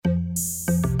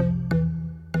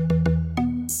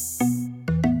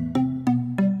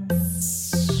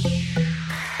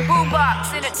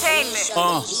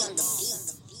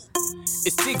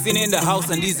It's Tixin in the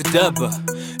house and he's a dubber.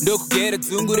 Ndokugera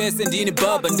dzungurese ndini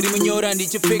baba ndiri munyora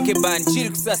ndichipfeke bani chiri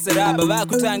kusasaraba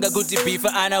vakutanga kuti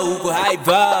bifa ana huku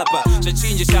haibvapa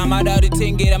zvachinja shamada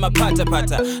ritengera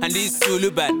mapatapata handisi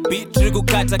suluban beat riri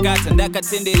kukatakata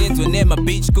ndakatenderedzwa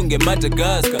nemabich kunge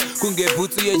Madagascar kunge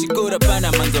bhutsu yechikora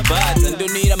pana manzabata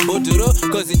ndonira mbodhoro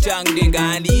kozi changu denga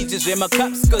handiiti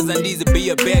zvemacaps kozi handizi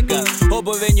be a beggar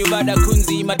hobo venyu vada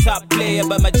kunzi matop player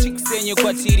bamachicks enyu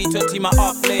kwatiri toti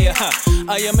ma-off layer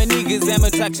I am a niggas I'm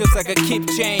a talk shots like a keep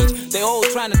change. They all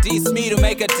trying to diss me to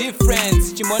make a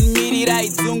difference. Chimon miri right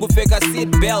zungu fake a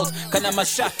seat belt. Kana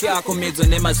mashaki ako medzo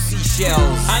nema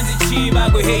seashells. Anzi chiba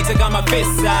go hate kama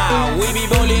pesa. We be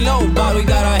bowling low but we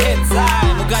got our heads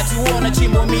high. Mugati wona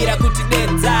chimbo mira kuti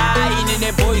deta.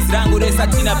 Inine boys rangu res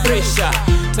Hatina Pressure.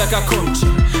 Taka koncha,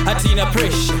 Hatina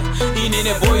Pressure.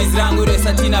 Inine boys rangu res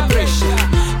Hatina Pressure.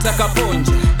 Taka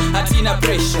ponja, Hatina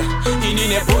Pressure.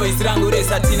 Inine boys rangu res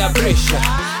Hatina Pressure.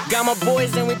 Got my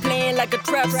boys and we playing like a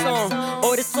trap song.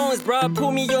 All the songs, bro,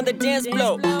 put me on the dance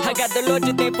floor. I got the Lord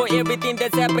to thank for everything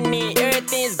that's happening.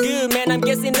 Everything's good, man, I'm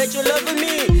guessing that you're loving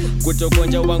me.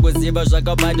 Kutokonja wangu ziva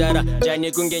zvakabhadhara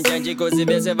jani kunge njanjiko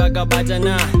zivese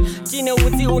vakabatana chine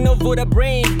utsi unovhura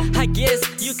brain. I guess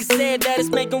you could say that it's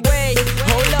making way.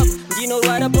 Hold up, ndino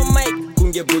right up on mic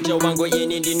kunge bhucha wangu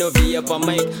ini ndinovhiya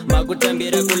pamic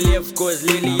makutambira ku left cause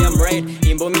lily I'm right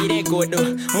imbo mire godo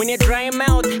mune dry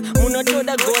mouth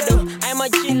munotoda godo I'm a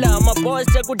chiller my boss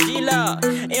chakudila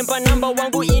empa number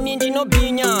wangu ini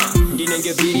ndinobhinya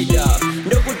ndinenge birida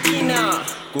ndokudina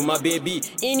kuma baby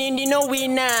ini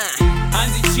ndinowina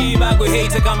Anzi chiba go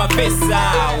hate kama pesa.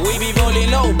 We be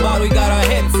bowling low but we got our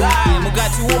heads high.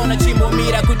 Mugati wona chimbo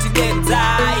mira kuti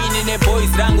deta. Inine boys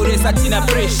rangu res Hatina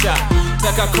Pressure.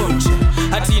 Taka koncha,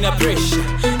 Hatina Pressure.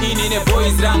 Inine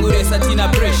boys rangu res Hatina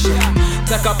Pressure.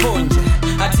 Taka ponja,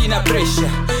 Hatina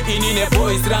Pressure. Inine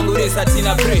boys rangu res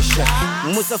Hatina Pressure.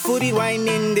 Musafuri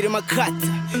wine ndiri makata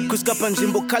kuskapa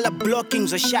nzvimbo kala blocking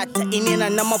zvashata inena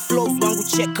nama flows wangu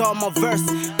check out my verse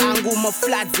angu ma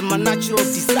floods my natural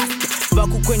disaster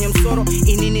vaku kwenye msoro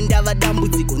inini ndava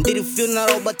dambudziko ndiri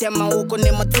funeral but maoko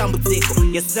nematambudziko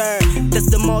yes sir that's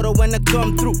the motto when I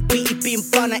come through PEP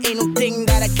mpana ain't no thing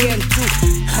that I can't do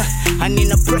I need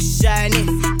no pressure in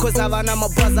it cause havana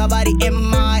mabuzz vari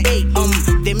MIA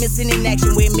they're missing in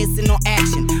action we're missing no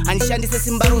action anishandise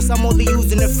simbaro I'm only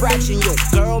using a fraction yo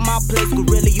girl my place could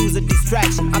really use a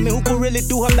distraction I mean who could really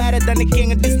do her better than the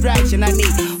king of distraction I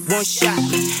need one shot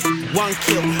one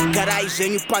kill karai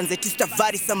zvenyu panze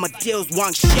tistavarisa madeals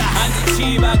one shot Anzi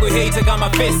chiba go hate kama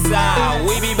pesa.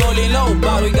 We be bowling low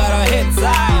but we got our heads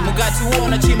high. Mugati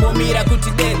wona chimbo mira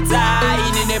kuti deta.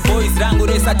 Inine boys rangu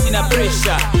res Hatina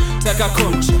Pressure. Taka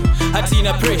koncha,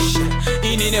 Hatina Pressure.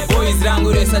 Inine boys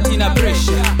rangu res Hatina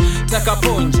Pressure. Taka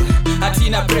ponja,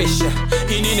 Hatina Pressure.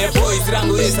 Inine boys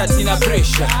rangu res Hatina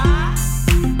Pressure.